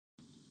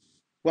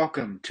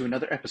Welcome to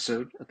another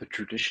episode of the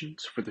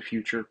Traditions for the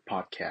Future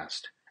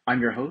podcast.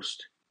 I'm your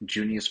host,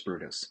 Junius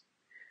Brutus.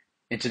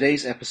 In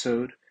today's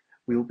episode,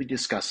 we will be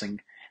discussing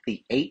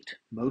the 8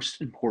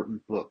 most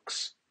important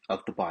books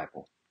of the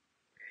Bible.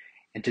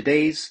 In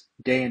today's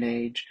day and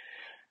age,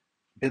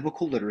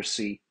 biblical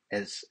literacy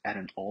is at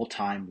an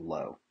all-time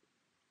low.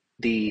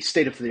 The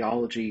State of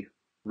Theology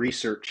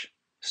research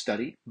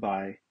study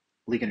by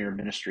Ligonier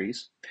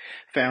Ministries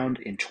found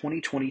in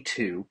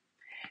 2022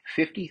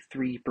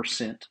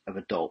 53% of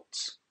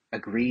adults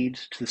agreed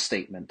to the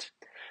statement,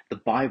 "The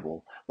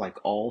Bible, like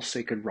all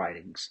sacred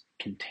writings,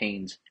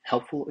 contains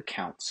helpful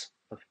accounts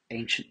of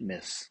ancient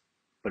myths,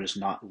 but is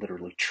not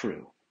literally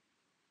true."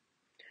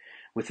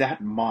 With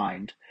that in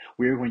mind,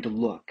 we are going to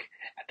look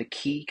at the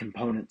key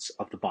components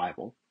of the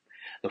Bible,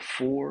 the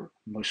 4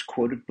 most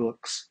quoted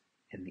books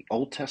in the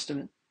Old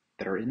Testament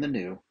that are in the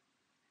New,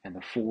 and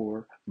the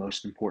 4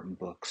 most important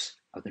books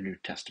of the New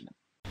Testament.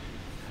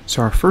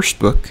 So our first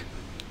book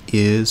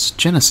is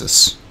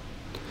Genesis.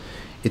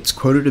 It's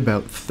quoted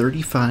about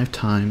 35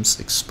 times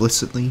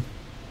explicitly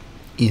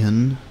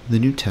in the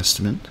New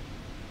Testament.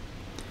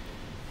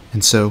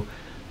 And so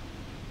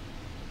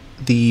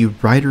the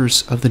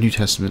writers of the New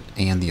Testament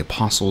and the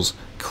apostles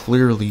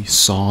clearly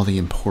saw the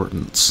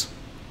importance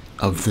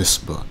of this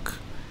book.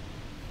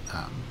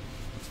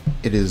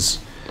 It is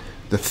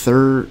the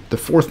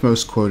 4th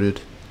most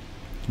quoted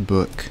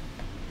book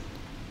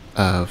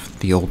of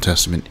the Old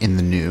Testament in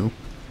the New.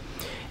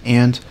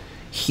 And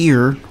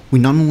here, we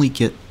not only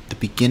get the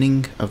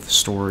beginning of the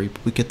story,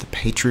 but we get the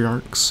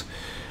patriarchs,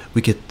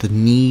 we get the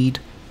need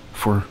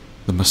for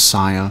the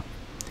Messiah,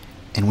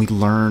 and we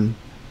learn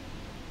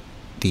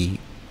the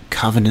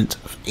covenant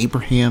of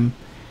Abraham,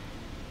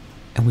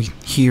 and we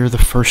hear the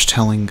first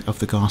telling of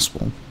the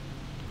gospel.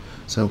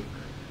 So,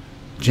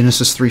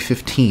 Genesis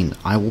 3:15,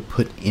 "I will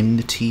put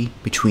enmity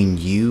between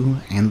you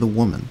and the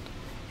woman,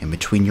 and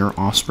between your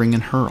offspring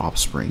and her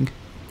offspring.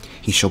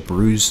 He shall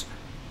bruise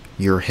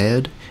your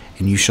head,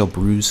 and you shall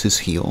bruise his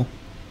heel."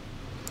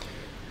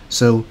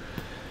 So,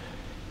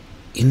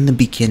 in the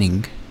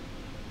beginning,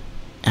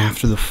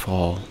 after the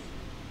fall,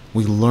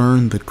 we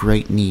learn the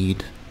great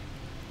need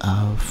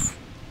of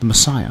the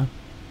Messiah.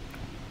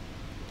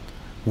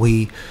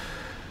 We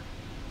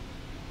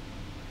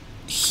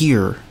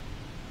hear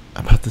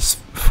about this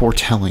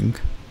foretelling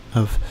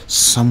of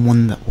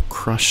someone that will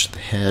crush the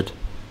head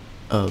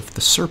of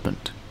the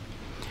serpent.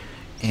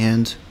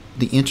 And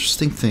the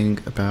interesting thing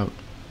about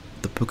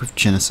the book of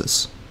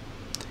Genesis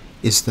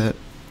is that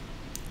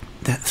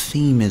that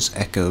theme is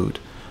echoed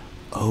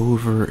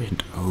over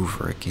and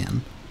over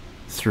again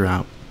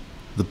throughout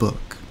the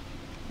book.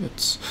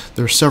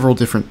 There are several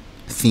different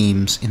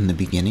themes in the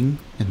beginning,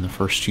 in the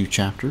first few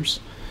chapters.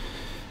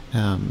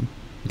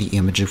 The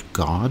image of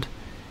God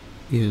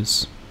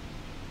is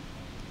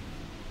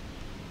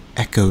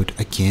echoed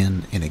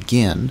again and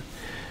again.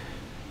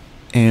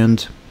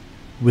 And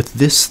with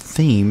this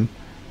theme,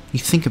 you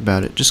think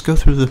about it, just go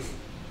through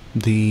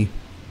the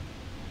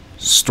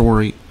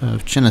story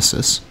of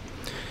Genesis.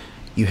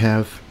 You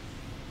have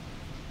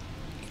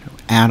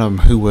Adam,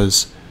 who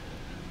was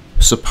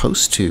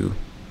supposed to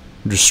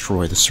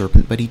destroy the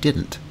serpent, but he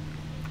didn't.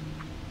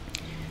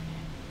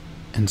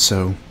 And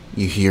so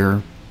you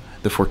hear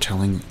the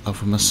foretelling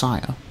of a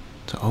Messiah.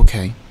 So,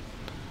 okay,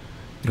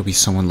 it'll be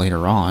someone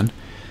later on.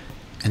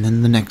 And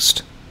then the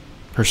next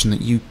person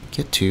that you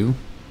get to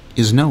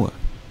is Noah.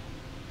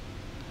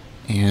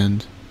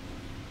 And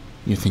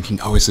you're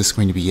thinking, oh, is this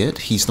going to be it?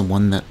 He's the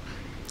one that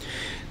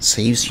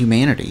saves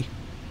humanity.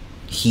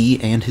 He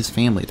and his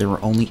family. There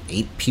were only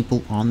 8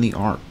 people on the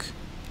ark.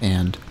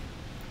 And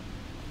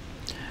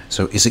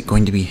so is it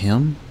going to be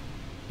him?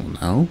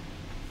 Well,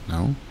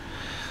 no.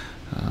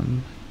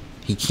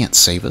 He can't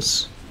save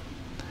us.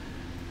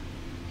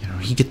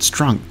 He gets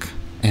drunk,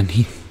 and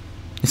he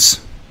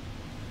is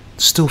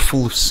still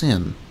full of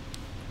sin.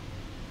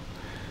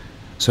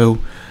 So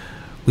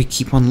we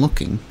keep on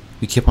looking.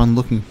 We keep on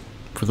looking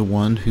for the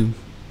one who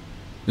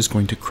is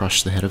going to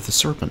crush the head of the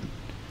serpent.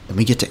 Then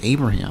we get to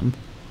Abraham.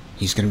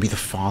 He's going to be the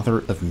father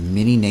of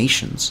many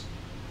nations.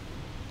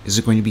 Is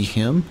it going to be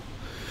him?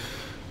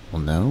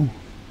 Well, no.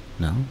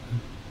 You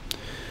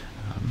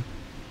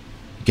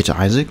get to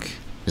Isaac.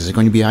 Is it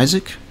going to be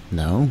Isaac?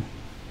 No.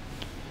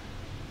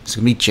 Is it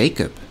going to be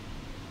Jacob?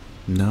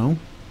 No.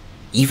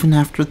 Even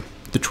after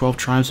the 12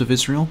 tribes of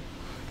Israel?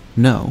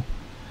 No.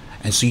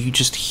 And so you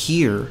just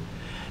hear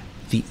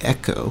the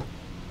echo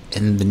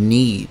and the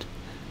need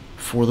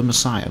for the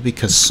Messiah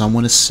because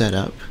someone is set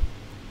up,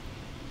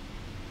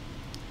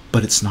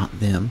 but it's not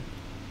them.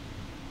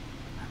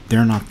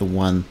 They're not the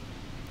one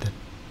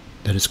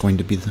that is going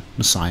to be the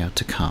Messiah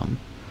to come.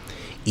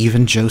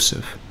 Even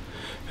Joseph,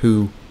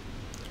 who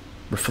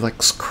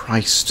reflects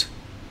Christ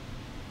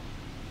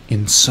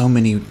in so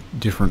many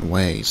different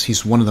ways.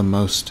 He's one of the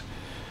most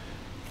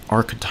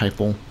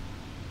archetypal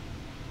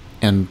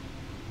and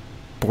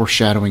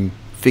foreshadowing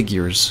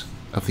figures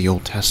of the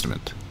Old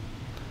Testament.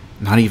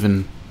 Not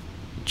even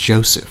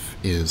Joseph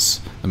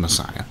is the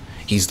Messiah.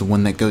 He's the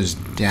one that goes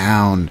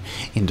down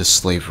into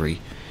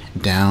slavery,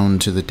 down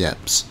to the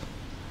depths,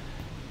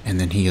 and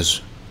then he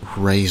is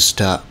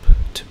raised up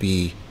to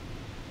be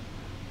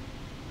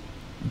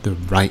the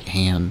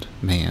right-hand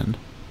man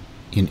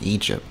in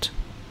Egypt,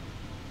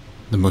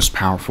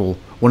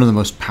 one of the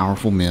most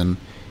powerful men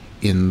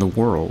in the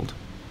world.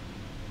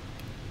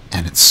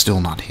 And it's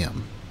still not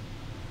him.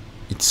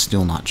 It's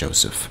still not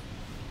Joseph.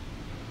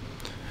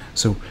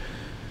 So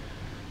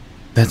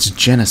that's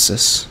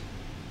Genesis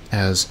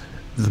as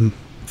the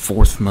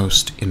fourth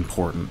most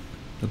important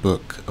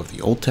book of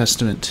the Old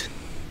Testament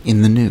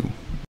in the New.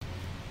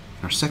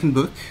 Our second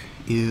book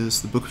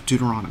is the book of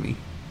Deuteronomy.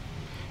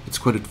 It's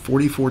quoted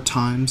 44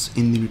 times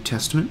in the New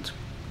Testament,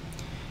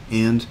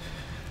 and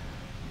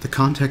the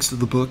context of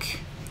the book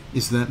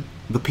is that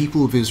the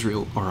people of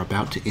Israel are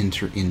about to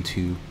enter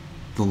into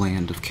the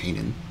land of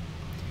Canaan,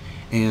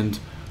 and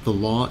the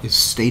law is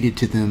stated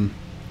to them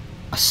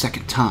a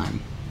second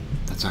time.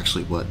 That's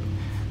actually what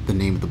the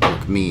name of the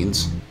book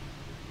means.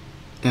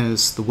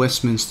 As the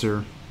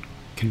Westminster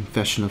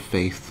Confession of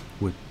Faith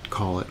would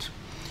call it,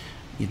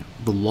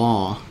 the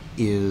law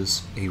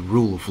is a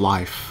rule of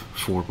life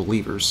for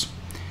believers.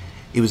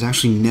 It was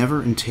actually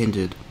never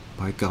intended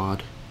by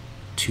God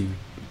to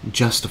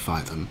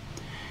justify them.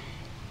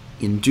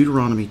 In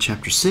Deuteronomy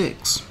chapter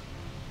 6,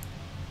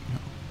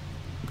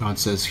 God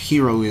says,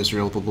 "Hear, O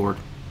Israel, the Lord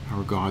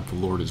our God, the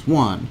Lord is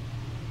one."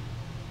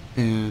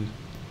 And,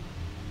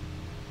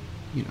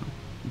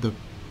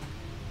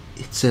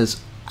 it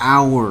says,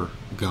 "Our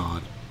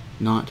God,"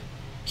 not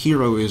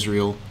 "Hear, O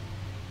Israel,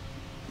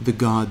 the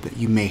God that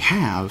you may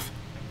have,"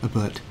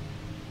 but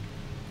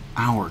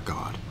our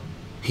God.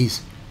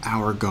 He's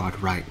our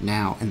God right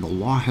now, and the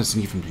law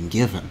hasn't even been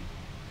given.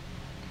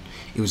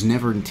 It was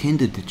never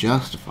intended to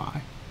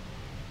justify.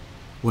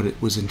 What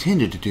it was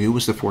intended to do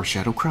was to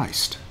foreshadow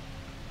Christ.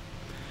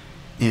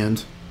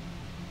 And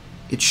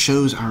it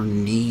shows our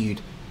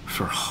need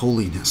for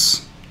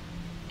holiness.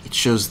 It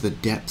shows the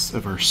depths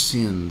of our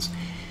sins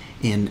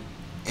in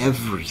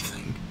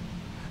everything.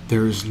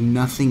 There is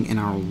nothing in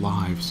our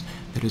lives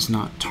that is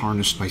not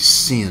tarnished by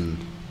sin.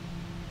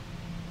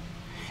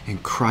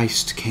 And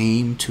Christ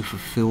came to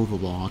fulfill the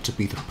law, to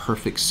be the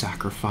perfect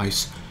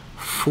sacrifice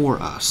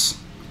for us.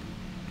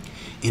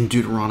 In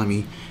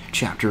Deuteronomy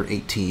chapter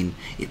 18,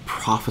 it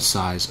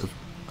prophesies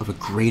of a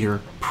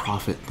greater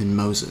prophet than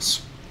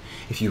Moses.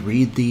 If you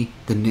read the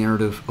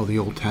narrative of the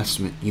Old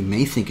Testament, you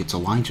may think it's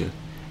Elijah,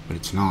 but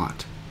it's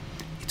not.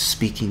 It's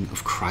speaking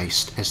of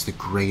Christ as the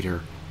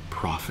greater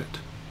prophet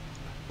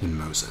than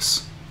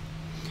Moses.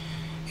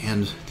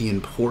 And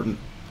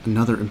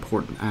another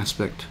important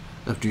aspect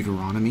of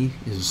Deuteronomy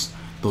is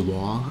the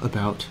law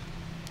about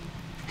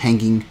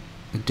hanging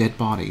a dead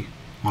body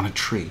on a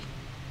tree.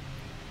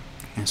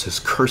 And it says,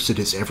 "Cursed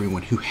is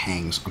everyone who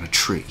hangs on a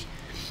tree."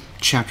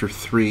 Chapter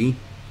 3,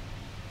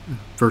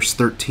 verse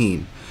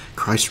 13,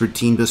 Christ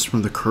redeemed us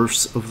from the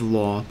curse of the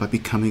law by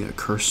becoming a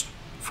curse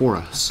for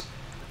us.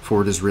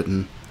 For it is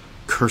written,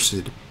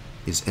 "Cursed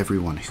is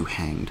everyone who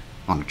hanged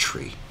on a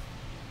tree."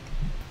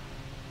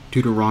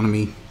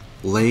 Deuteronomy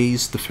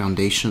lays the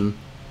foundation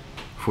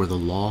for the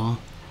law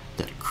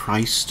that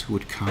Christ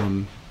would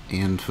come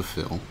and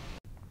fulfill.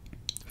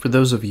 For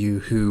those of you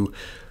who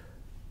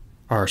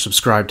are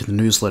subscribed to the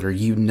newsletter,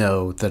 you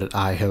know that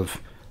I have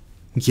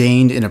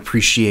gained an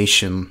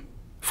appreciation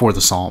for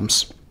the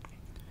Psalms.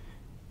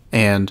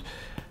 And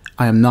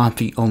I am not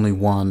the only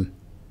one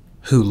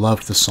who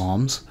loved the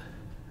Psalms,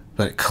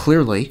 but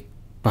clearly,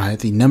 by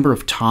the number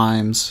of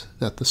times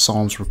that the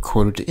Psalms were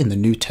quoted in the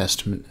New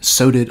Testament,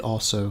 so did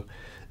also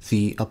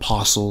the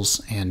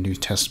apostles and New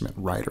Testament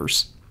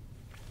writers.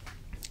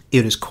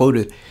 It is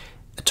quoted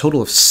a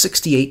total of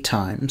 68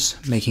 times,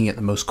 making it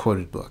the most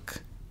quoted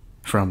book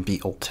from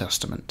the Old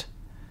Testament.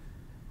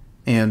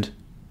 And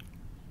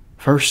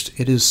first,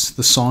 it is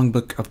the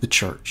songbook of the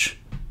church.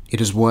 It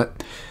is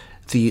what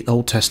the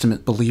Old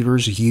Testament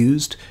believers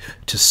used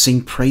to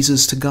sing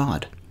praises to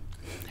God.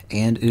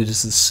 And it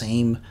is the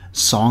same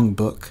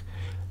songbook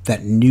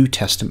that New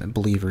Testament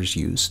believers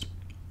used.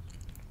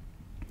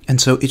 And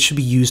so it should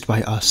be used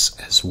by us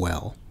as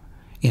well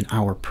in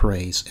our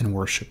praise and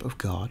worship of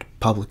God,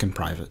 public and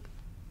private.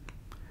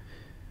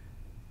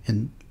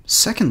 And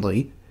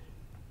secondly,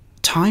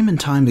 time and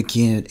time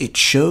again, it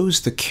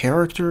shows the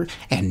character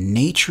and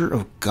nature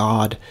of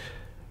God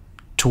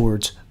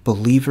towards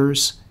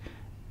believers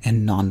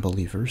and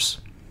non-believers,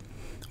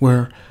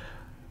 where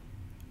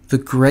the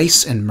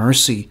grace and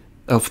mercy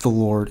of the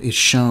Lord is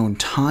shown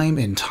time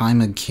and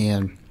time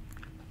again,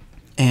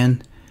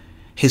 and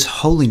His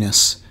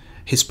holiness,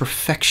 His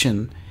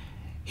perfection,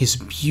 His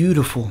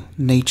beautiful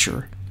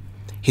nature,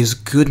 His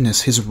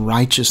goodness, His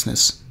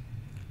righteousness,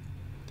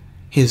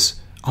 His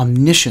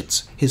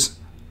omniscience, His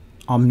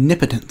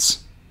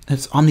omnipotence,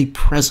 His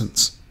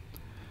omnipresence,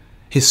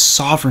 His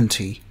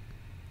sovereignty,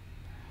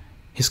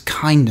 His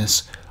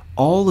kindness,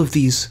 all of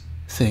these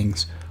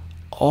things,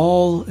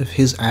 all of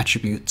His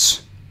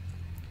attributes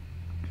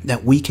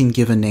that we can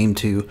give a name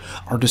to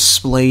are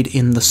displayed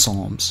in the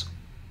Psalms.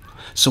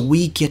 So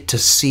we get to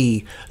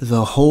see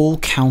the whole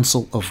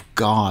counsel of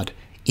God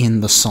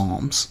in the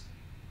Psalms.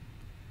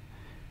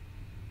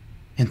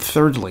 And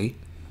thirdly,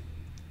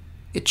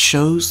 It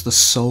shows the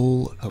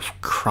soul of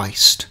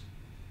Christ.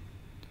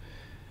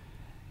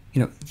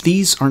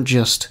 These aren't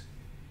just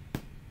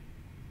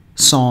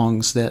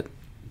songs that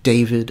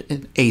David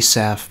and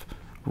Asaph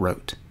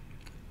wrote.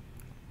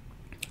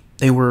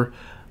 They were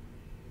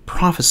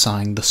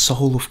prophesying the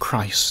soul of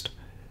Christ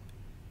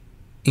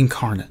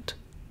incarnate,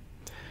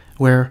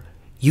 where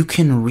you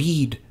can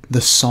read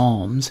the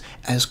Psalms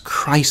as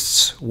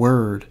Christ's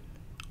word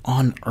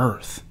on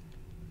earth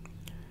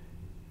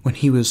when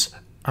he was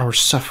our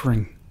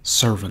suffering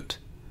servant,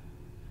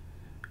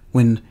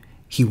 when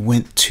he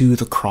went to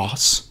the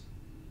cross.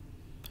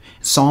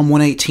 Psalm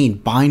 118,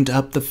 bind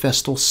up the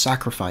festal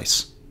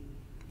sacrifice.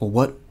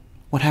 Well,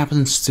 what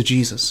happens to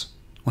Jesus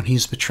when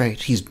he's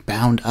betrayed? He's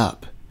bound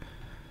up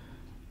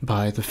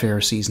by the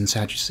Pharisees and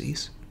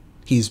Sadducees.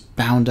 He's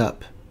bound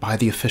up by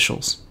the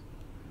officials.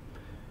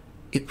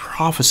 It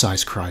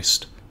prophesies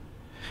Christ.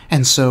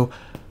 And so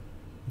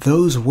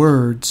those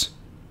words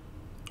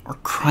are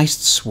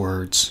Christ's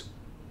words.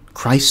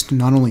 Christ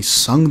not only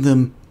sung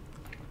them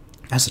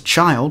as a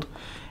child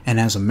and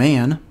as a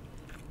man,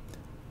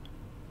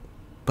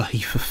 but he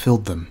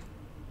fulfilled them.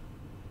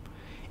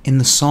 In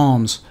the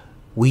Psalms,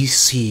 we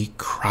see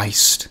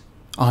Christ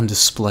on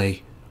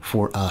display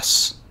for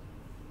us.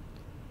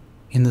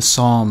 In the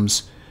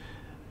Psalms,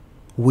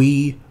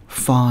 we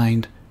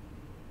find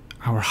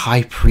our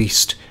high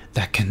priest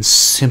that can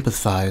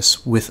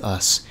sympathize with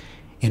us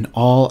in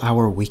all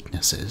our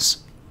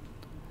weaknesses.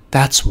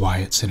 That's why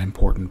it's an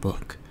important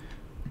book.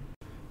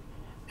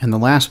 And the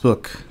last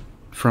book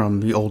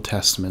from the Old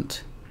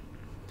Testament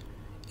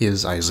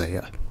is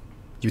Isaiah.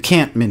 You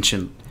can't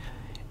mention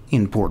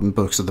important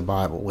books of the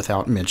Bible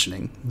without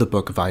mentioning the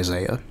book of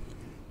Isaiah.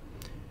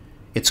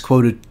 It's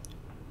quoted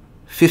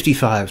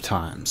 55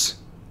 times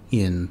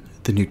in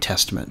the New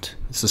Testament.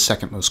 It's the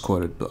second most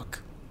quoted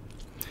book.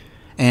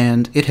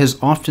 And it has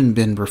often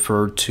been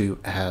referred to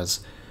as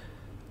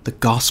the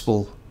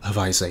Gospel of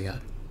Isaiah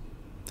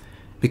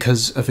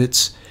because of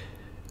its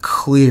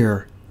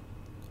clear,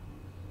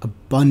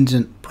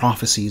 abundant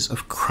prophecies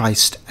of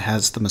Christ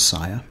as the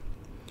Messiah.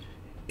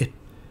 It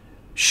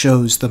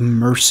shows the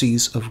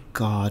mercies of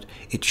God.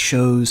 It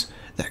shows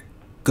that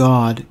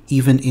God,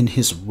 even in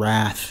his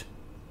wrath,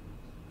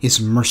 is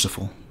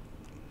merciful,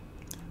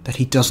 that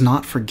he does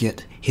not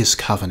forget his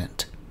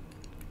covenant.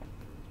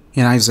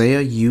 In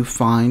Isaiah, you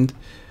find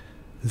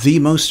the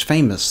most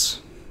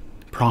famous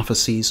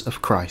prophecies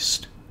of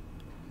Christ.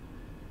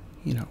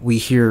 We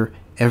hear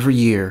every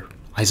year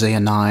Isaiah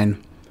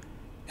 9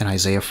 and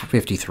Isaiah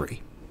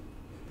 53.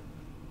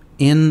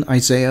 In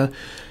Isaiah,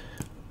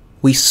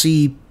 we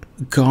see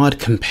God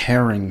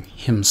comparing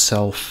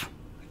himself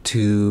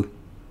to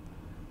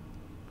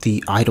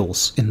the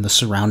idols in the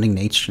surrounding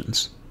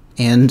nations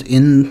and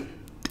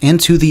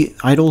to the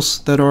idols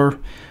that are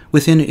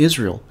within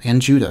Israel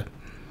and Judah.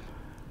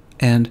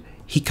 And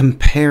he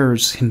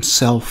compares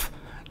himself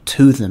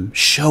to them,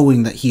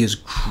 showing that he is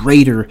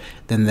greater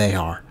than they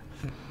are.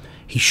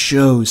 He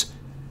shows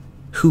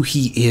who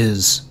he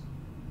is,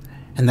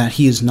 and that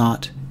he is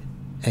not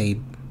a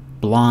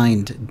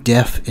blind,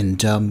 deaf, and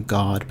dumb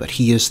God, but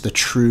he is the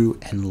true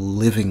and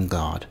living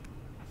God.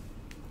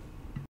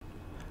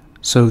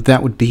 So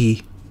that would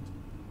be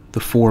the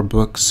 4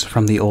 books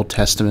from the Old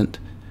Testament.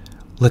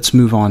 Let's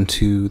move on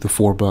to the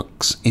 4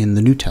 books in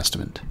the New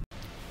Testament.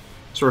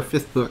 So our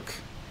 5th book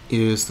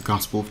is the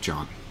Gospel of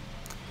John,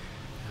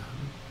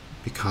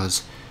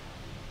 because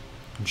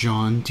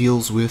John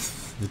deals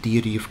with the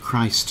deity of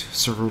Christ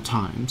several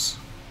times.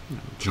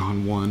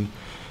 John 1,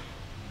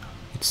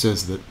 it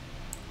says that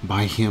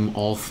by him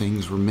all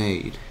things were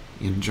made.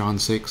 In John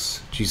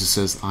 6, Jesus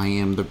says, I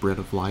am the bread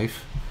of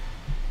life.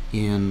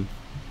 In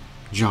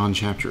John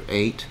chapter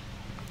 8,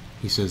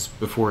 he says,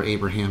 before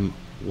Abraham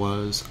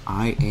was,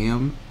 I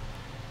am.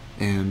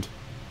 And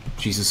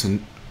Jesus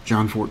in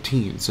John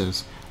 14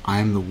 says, I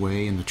am the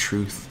way and the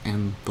truth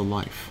and the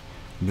life.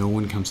 No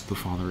one comes to the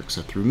Father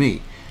except through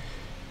me.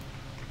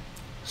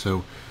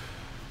 So,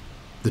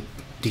 the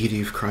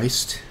deity of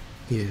Christ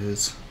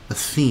is a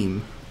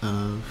theme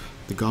of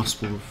the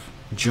Gospel of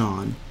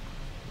John.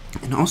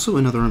 And also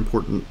another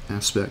important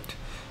aspect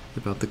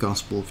about the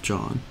Gospel of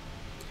John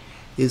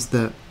is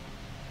that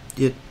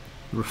it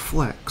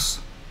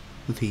reflects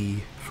the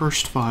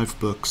first 5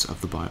 books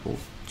of the Bible,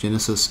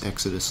 Genesis,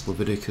 Exodus,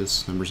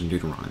 Leviticus, Numbers, and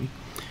Deuteronomy,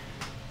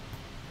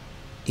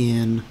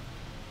 in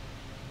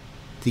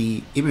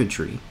the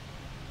imagery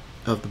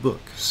of the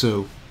book.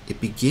 So it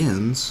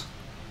begins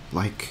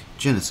like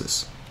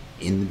Genesis.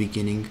 In the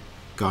beginning,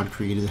 God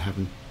created the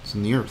heavens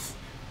and the earth.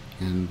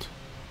 And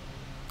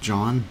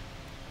John,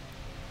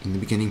 in the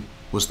beginning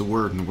was the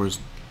Word, and the Word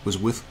was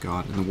with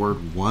God, and the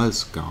Word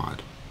was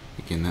God.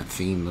 Again, that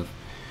theme of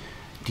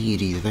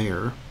deity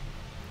there.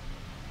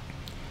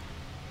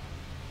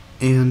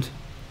 And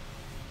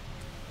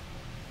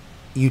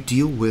you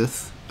deal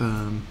with,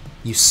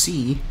 you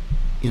see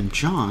in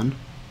John,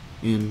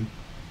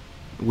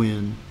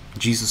 when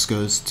Jesus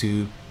goes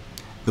to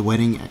the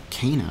wedding at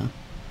Cana,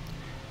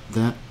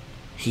 that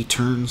he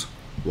turns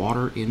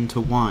water into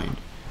wine.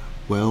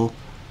 Well,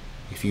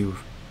 if you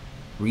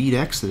read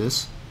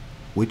Exodus,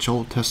 which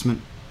Old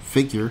Testament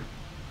figure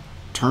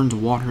turned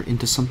water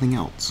into something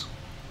else?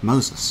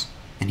 Moses.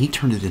 And he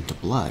turned it into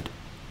blood.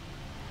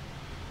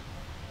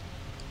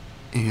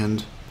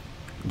 And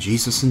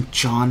Jesus in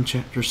John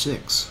chapter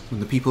 6, when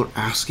the people are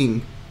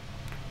asking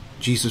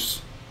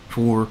Jesus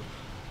for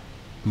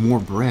more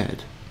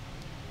bread,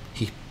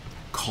 he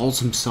calls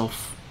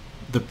himself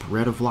the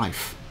bread of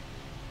life.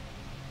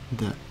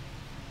 That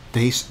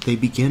they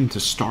begin to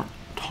start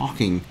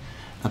talking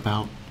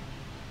about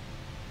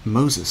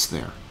Moses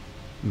there.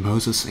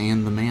 Moses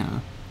and the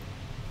manna.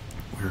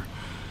 Where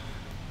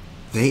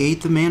they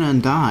ate the manna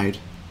and died.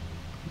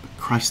 But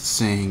Christ is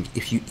saying,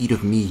 if you eat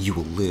of me, you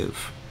will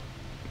live.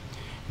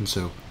 And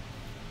so,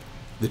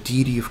 the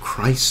deity of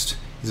Christ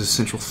is a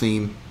central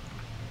theme.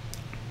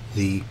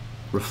 The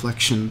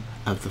reflection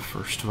of the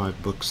first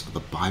 5 books of the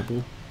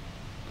Bible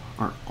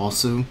are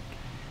also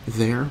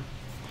there.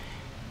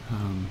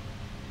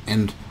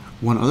 And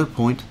one other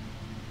point,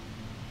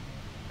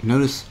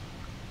 notice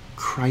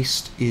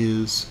Christ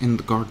is in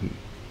the garden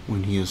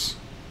when he is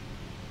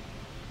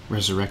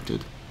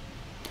resurrected.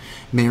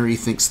 Mary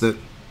thinks that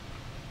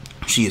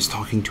she is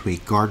talking to a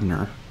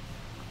gardener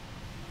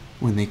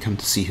when they come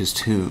to see his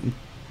tomb.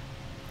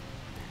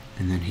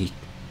 And then he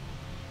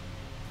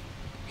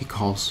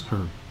calls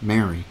her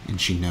Mary, and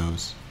she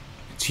knows,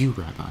 it's you,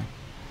 Rabbi.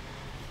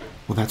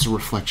 Well, that's a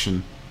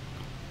reflection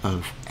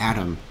of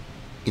Adam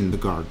in the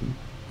Garden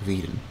of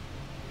Eden,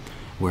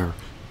 where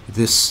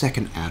this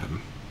second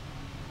Adam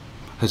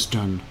has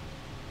done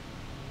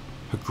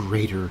a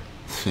greater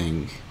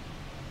thing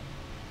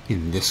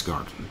in this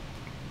garden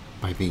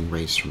by being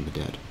raised from the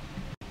dead.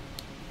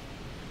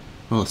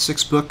 Well, the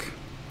 6th book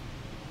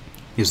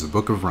is the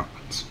book of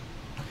Romans.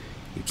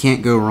 You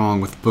can't go wrong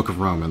with the book of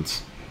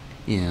Romans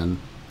in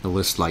a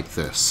list like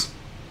this.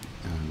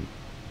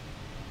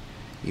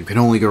 You can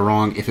only go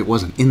wrong if it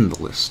wasn't in the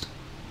list.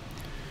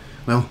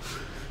 Well,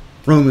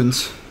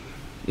 Romans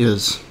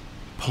is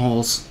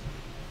Paul's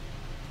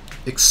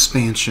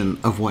expansion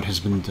of what has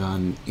been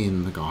done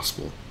in the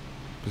gospel.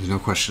 There's no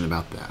question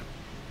about that.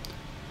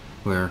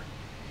 Where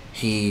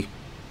he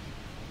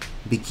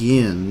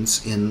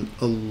begins in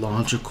a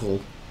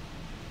logical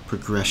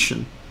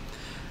progression,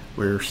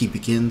 where he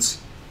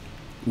begins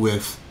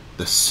with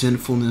the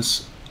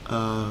sinfulness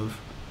of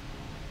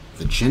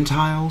the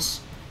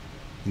Gentiles,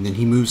 and then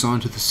he moves on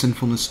to the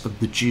sinfulness of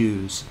the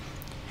Jews.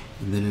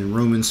 And then in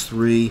Romans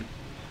 3,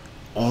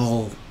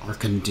 all are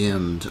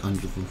condemned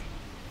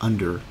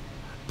under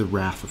the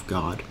wrath of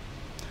God.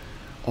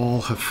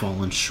 All have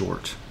fallen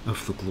short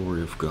of the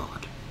glory of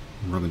God.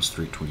 In Romans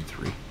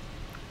 3:23.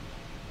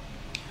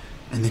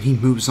 And then he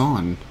moves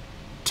on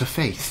to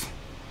faith.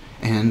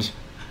 And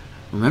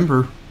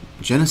remember,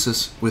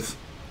 Genesis with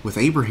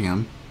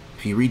Abraham,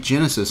 if you read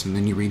Genesis and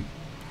then you read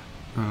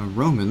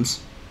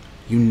Romans,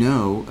 you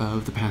know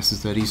of the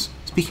passage that he's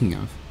speaking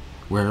of,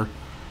 where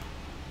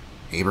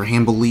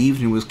Abraham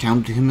believed and was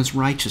counted to him as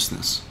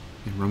righteousness,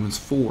 in Romans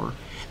 4.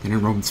 Then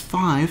in Romans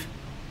 5,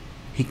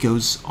 he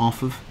goes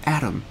off of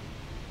Adam.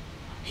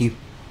 He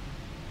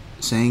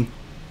saying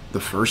the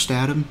first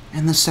Adam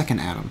and the second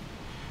Adam.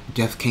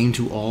 Death came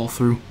to all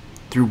through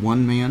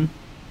one man,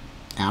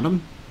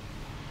 Adam,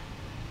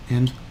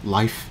 and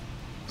life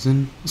is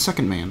in the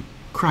second man,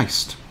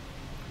 Christ.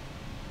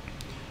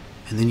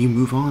 And then you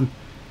move on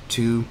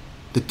to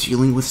the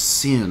dealing with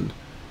sin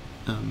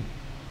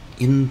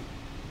in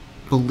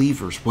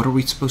believers. What are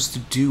we supposed to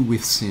do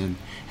with sin?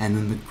 And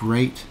then the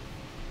great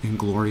and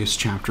glorious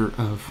chapter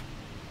of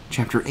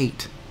chapter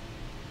 8,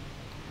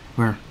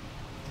 where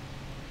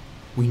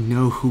we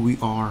know who we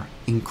are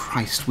in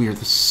Christ. We are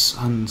the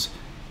sons,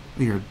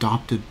 we are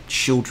adopted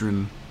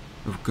children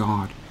of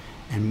God.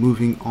 And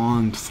moving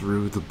on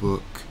through the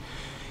book,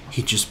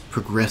 he just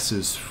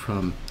progresses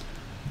from,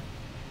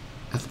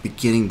 at the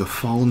beginning, the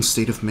fallen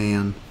state of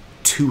man,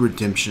 to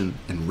redemption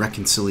and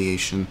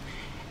reconciliation,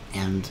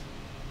 and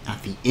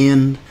at the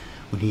end,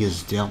 when he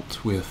has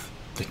dealt with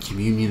the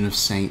communion of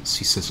saints,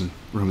 he says in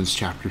Romans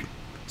chapter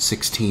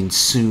 16,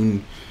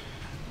 soon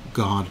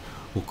God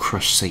will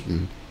crush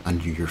Satan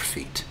under your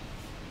feet.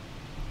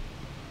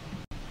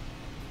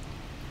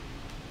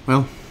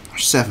 Well, our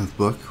 7th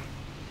book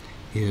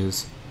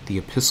is the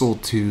Epistle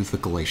to the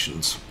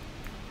Galatians.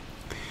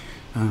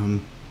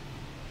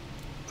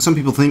 Some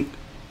people think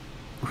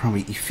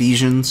probably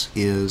Ephesians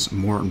is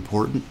more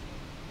important.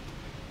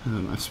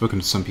 I've spoken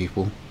to some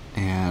people,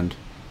 and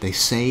they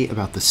say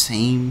about the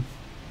same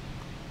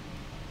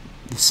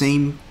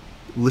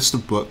list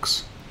of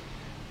books,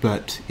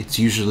 but it's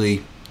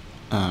usually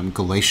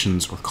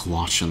Galatians or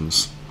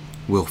Colossians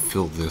will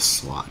fill this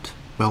slot.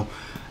 Well,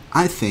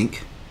 I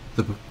think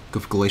the book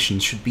of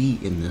Galatians should be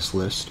in this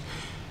list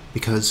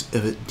because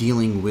of it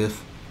dealing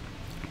with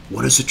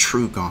what is a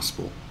true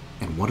gospel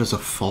and what is a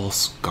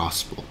false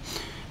gospel.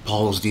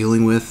 Paul is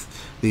dealing with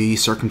the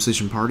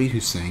circumcision party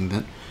who's saying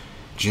that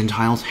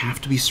Gentiles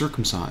have to be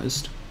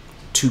circumcised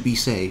to be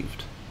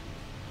saved.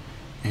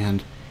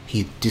 And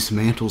he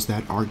dismantles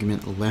that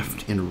argument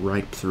left and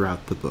right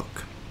throughout the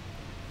book.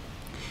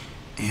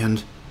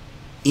 And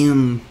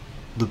in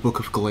the book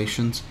of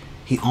Galatians,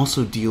 he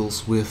also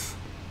deals with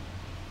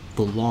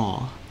the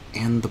law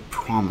and the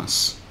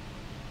promise.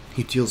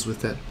 He deals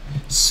with that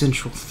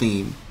central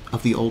theme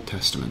of the Old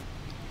Testament.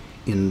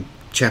 In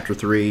chapter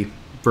 3,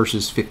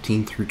 verses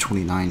 15 through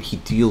 29, he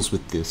deals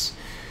with this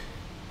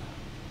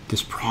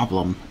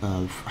problem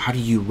of how do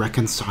you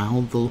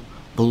reconcile the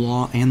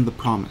law and the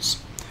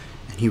promise.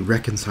 And he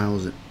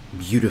reconciles it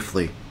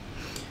beautifully.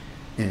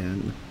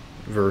 And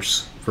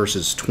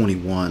verses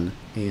 21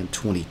 and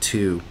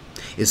 22.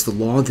 Is the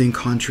law then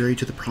contrary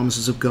to the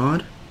promises of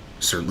God?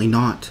 Certainly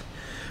not.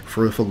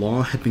 For if a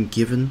law had been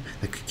given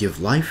that could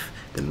give life,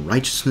 then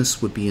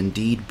righteousness would be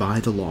indeed by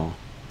the law.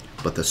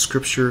 But the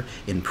Scripture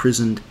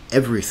imprisoned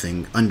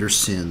everything under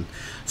sin,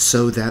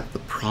 so that the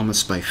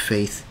promise by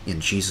faith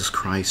in Jesus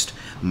Christ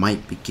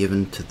might be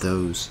given to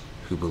those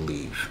who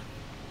believe.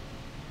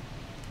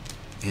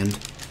 And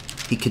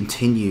he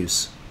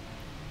continues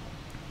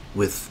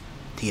with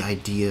the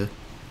idea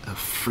of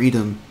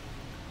freedom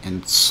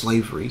and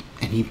slavery,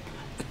 and he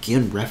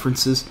again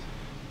references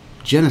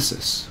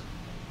Genesis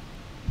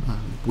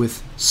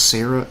with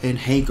Sarah and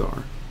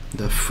Hagar,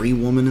 the free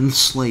woman and the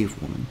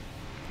slave woman.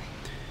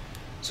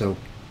 So,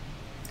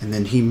 and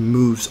then he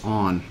moves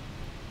on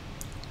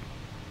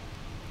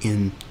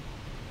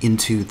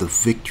into the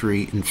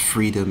victory and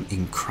freedom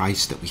in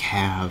Christ that we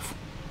have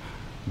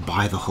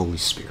by the Holy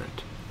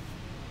Spirit.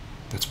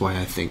 That's why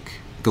I think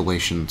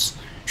Galatians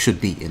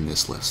should be in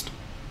this list.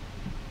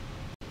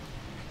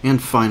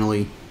 And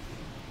finally,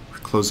 we're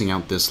closing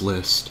out this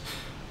list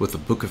with the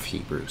book of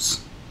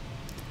Hebrews,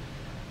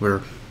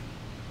 where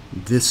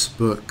this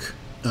book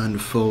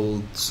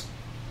unfolds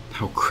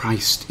how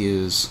Christ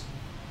is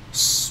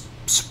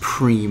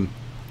supreme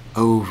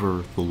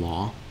over the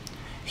law.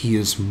 He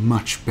is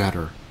much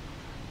better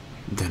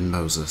than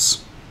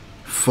Moses,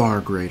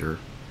 far greater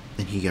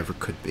than he ever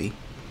could be.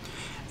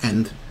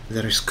 And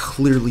that is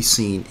clearly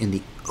seen in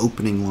the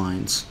opening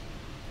lines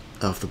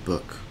of the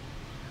book.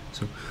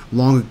 So,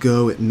 long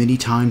ago, at many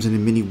times and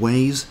in many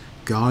ways,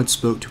 God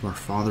spoke to our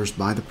fathers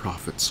by the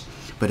prophets.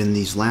 But in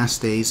these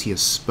last days he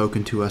has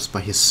spoken to us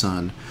by his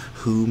Son,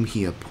 whom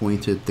he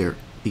appointed the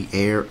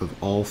heir of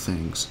all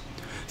things,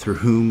 through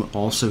whom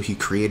also he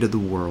created the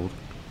world.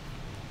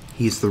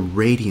 He is the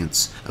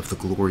radiance of the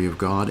glory of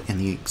God and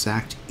the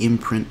exact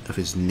imprint of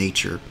his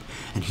nature,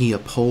 and he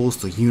upholds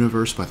the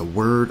universe by the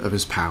word of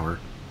his power.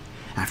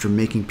 After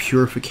making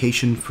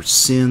purification for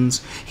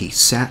sins, he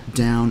sat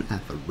down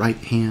at the right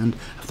hand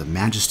of the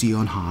Majesty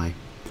on high,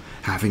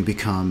 having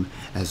become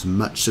as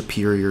much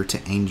superior to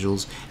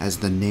angels as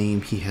the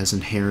name he has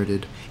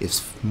inherited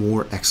is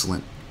more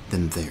excellent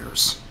than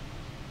theirs.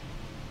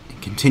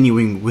 And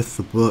continuing with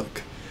the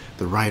book,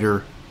 the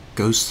writer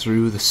goes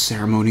through the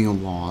ceremonial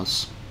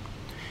laws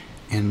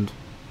and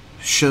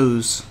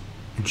shows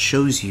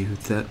you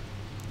that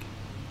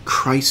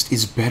Christ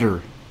is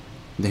better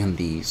than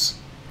these,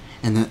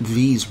 and that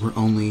these were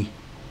only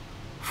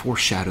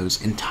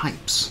foreshadows and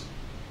types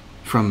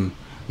from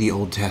the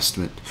Old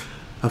Testament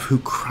of who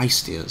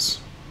Christ is.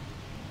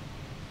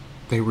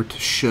 They were to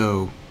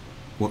show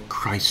what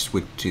Christ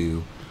would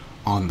do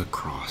on the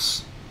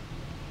cross.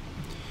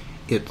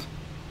 It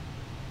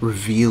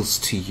reveals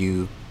to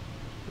you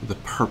the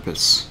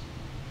purpose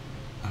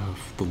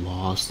of the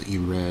laws that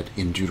you read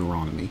in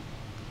Deuteronomy.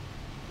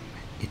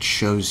 It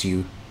shows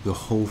you the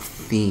whole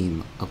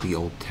theme of the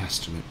Old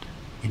Testament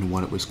and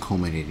what it was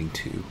culminating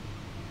to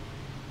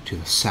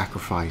the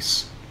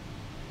sacrifice,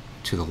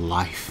 to the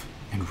life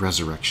and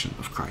resurrection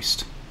of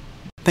Christ.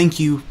 Thank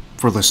you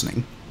for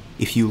listening.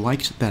 If you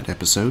liked that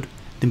episode,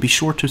 then be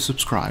sure to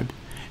subscribe,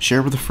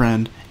 share with a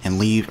friend, and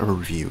leave a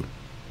review.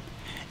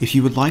 If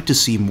you would like to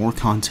see more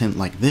content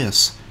like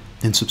this,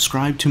 then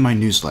subscribe to my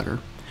newsletter,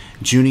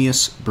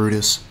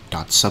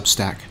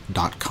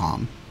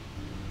 juniusbrutus.substack.com.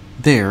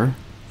 There,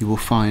 you will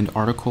find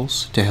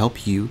articles to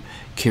help you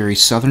carry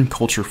Southern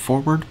culture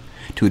forward,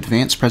 to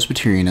advance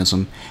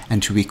Presbyterianism,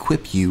 and to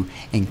equip you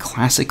in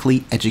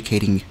classically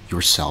educating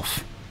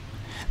yourself.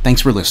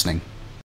 Thanks for listening.